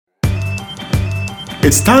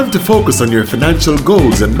It's time to focus on your financial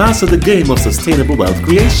goals and master the game of sustainable wealth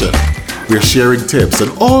creation. We're sharing tips on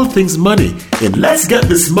all things money in Let's Get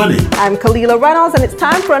This Money. I'm Kalila Reynolds, and it's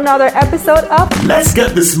time for another episode of Let's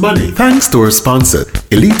Get This Money. Thanks to our sponsor,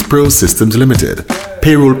 Elite Pro Systems Limited.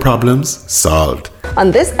 Payroll problems solved. On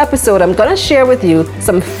this episode, I'm going to share with you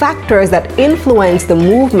some factors that influence the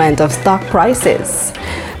movement of stock prices.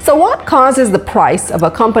 So what causes the price of a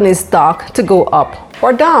company's stock to go up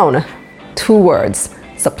or down? Two words: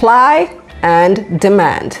 supply and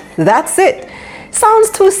demand. That's it. Sounds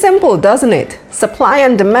too simple, doesn't it? Supply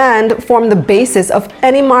and demand form the basis of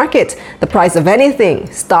any market. The price of anything,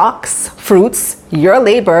 stocks, fruits, your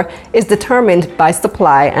labor, is determined by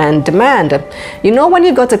supply and demand. You know, when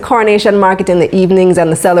you go to Coronation Market in the evenings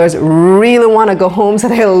and the sellers really want to go home, so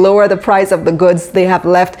they'll lower the price of the goods they have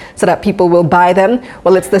left so that people will buy them?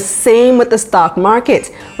 Well, it's the same with the stock market.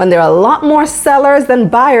 When there are a lot more sellers than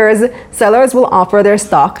buyers, sellers will offer their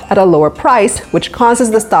stock at a lower price, which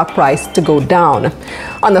causes the stock price to go down.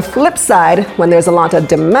 On the flip side, when there's a lot of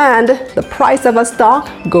demand, the price of a stock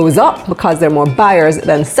goes up because there are more buyers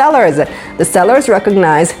than sellers. The sellers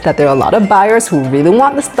recognize that there are a lot of buyers who really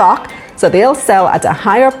want the stock, so they'll sell at a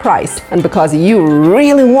higher price. And because you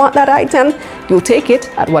really want that item, you'll take it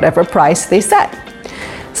at whatever price they set.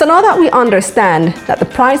 So now that we understand that the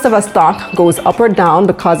price of a stock goes up or down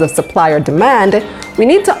because of supply or demand, we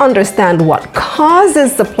need to understand what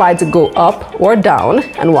causes supply to go up or down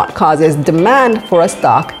and what causes demand for a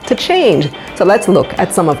stock to change. So let's look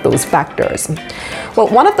at some of those factors. Well,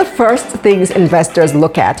 one of the first things investors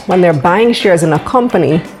look at when they're buying shares in a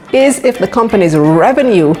company is if the company's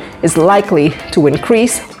revenue is likely to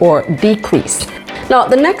increase or decrease. Now,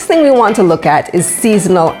 the next thing we want to look at is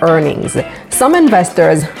seasonal earnings. Some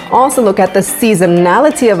investors also look at the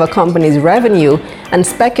seasonality of a company's revenue and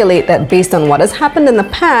speculate that based on what has happened in the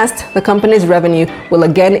past, the company's revenue will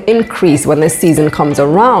again increase when the season comes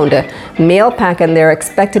around. Mailpack and their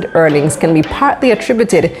expected earnings can be partly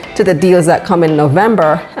attributed to the deals that come in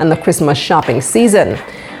November and the Christmas shopping season.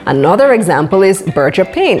 Another example is Berger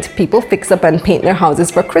Paint. People fix up and paint their houses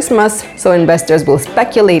for Christmas, so investors will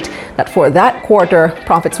speculate that for that quarter,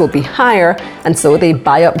 profits will be higher, and so they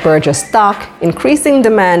buy up Berger stock, increasing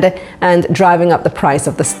demand and driving up the price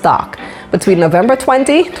of the stock. Between November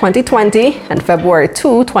 20, 2020 and February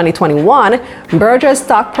 2, 2021, Berger's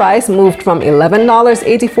stock price moved from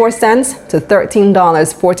 $11.84 to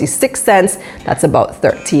 $13.46. That's about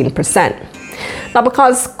 13%. Now,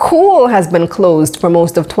 because school has been closed for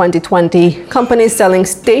most of 2020, companies selling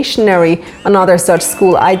stationery and other such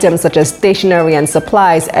school items such as stationery and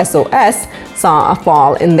supplies, SOS, saw a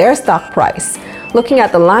fall in their stock price. Looking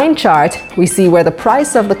at the line chart, we see where the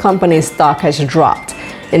price of the company's stock has dropped.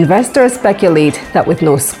 Investors speculate that with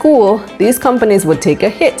no school, these companies would take a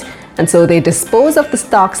hit, and so they dispose of the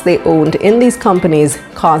stocks they owned in these companies,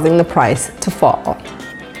 causing the price to fall.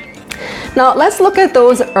 Now, let's look at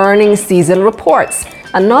those earnings season reports,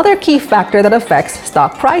 another key factor that affects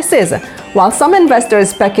stock prices. While some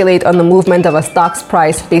investors speculate on the movement of a stock's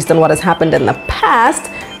price based on what has happened in the past,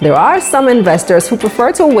 there are some investors who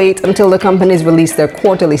prefer to wait until the companies release their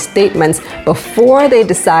quarterly statements before they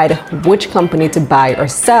decide which company to buy or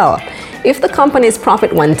sell. If the company's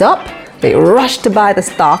profit went up, they rush to buy the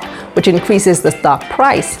stock, which increases the stock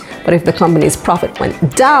price. But if the company's profit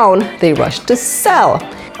went down, they rush to sell.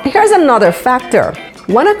 Here's another factor.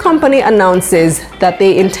 When a company announces that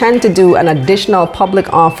they intend to do an additional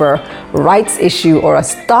public offer, rights issue, or a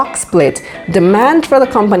stock split, demand for the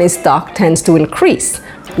company's stock tends to increase.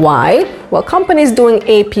 Why? Well, companies doing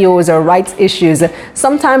APOs or rights issues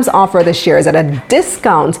sometimes offer the shares at a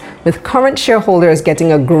discount, with current shareholders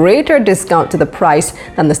getting a greater discount to the price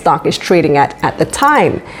than the stock is trading at the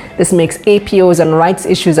time. This makes APOs and rights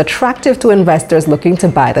issues attractive to investors looking to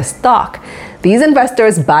buy the stock. These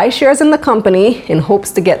investors buy shares in the company in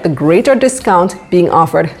hopes to get the greater discount being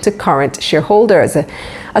offered to current shareholders.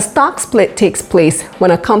 A stock split takes place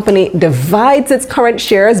when a company divides its current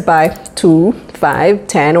shares by 2, 5,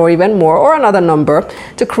 10, or even more, or another number,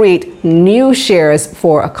 to create new shares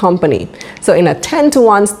for a company. So in a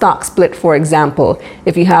 10-to-1 stock split, for example,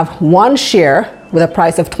 if you have one share with a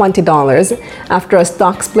price of $20, after a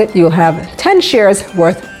stock split, you'll have 10 shares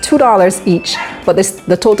worth $2 each, but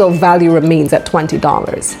the total value remains at $20.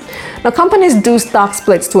 Now, companies do stock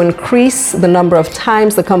splits to increase the number of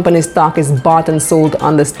times the company's stock is bought and sold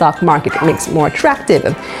on the stock market. It makes it more attractive.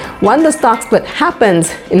 When the stock split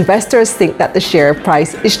happens, investors think that the share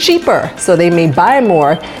price is cheaper, so they may buy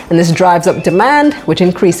more, and this drives up demand, which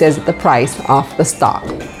increases the price of the stock.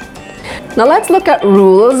 Now let's look at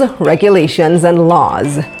rules, regulations, and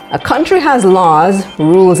laws. A country has laws,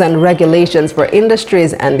 rules, and regulations for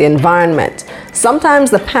industries and the environment.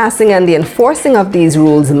 Sometimes the passing and the enforcing of these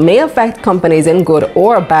rules may affect companies in good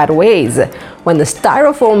or bad ways. When the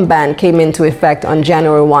styrofoam ban came into effect on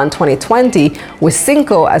January 1, 2020,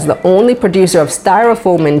 Wisynco, as the only producer of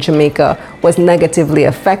styrofoam in Jamaica, was negatively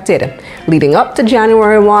affected. Leading up to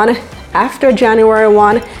January 1, after January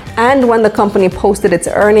 1, and when the company posted its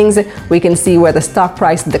earnings, we can see where the stock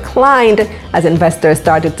price declined as investors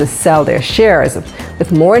started to sell their shares.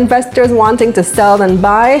 With more investors wanting to sell than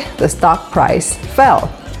buy, the stock price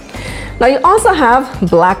fell. Now, you also have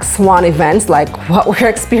black swan events like what we're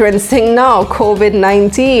experiencing now,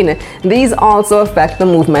 COVID-19. These also affect the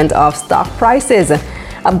movement of stock prices.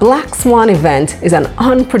 A black swan event is an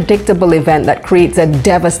unpredictable event that creates a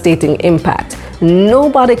devastating impact.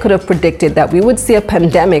 Nobody could have predicted that we would see a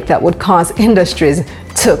pandemic that would cause industries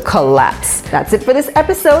to collapse. That's it for this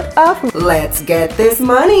episode of Let's Get This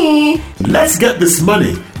Money. Let's get this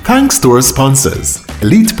money thanks to our sponsors,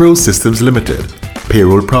 Elite Pro Systems Limited.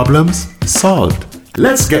 Payroll problems solved.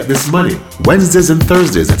 Let's get this money Wednesdays and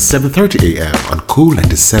Thursdays at 7:30 a.m. on Cool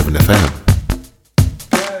 97 FM.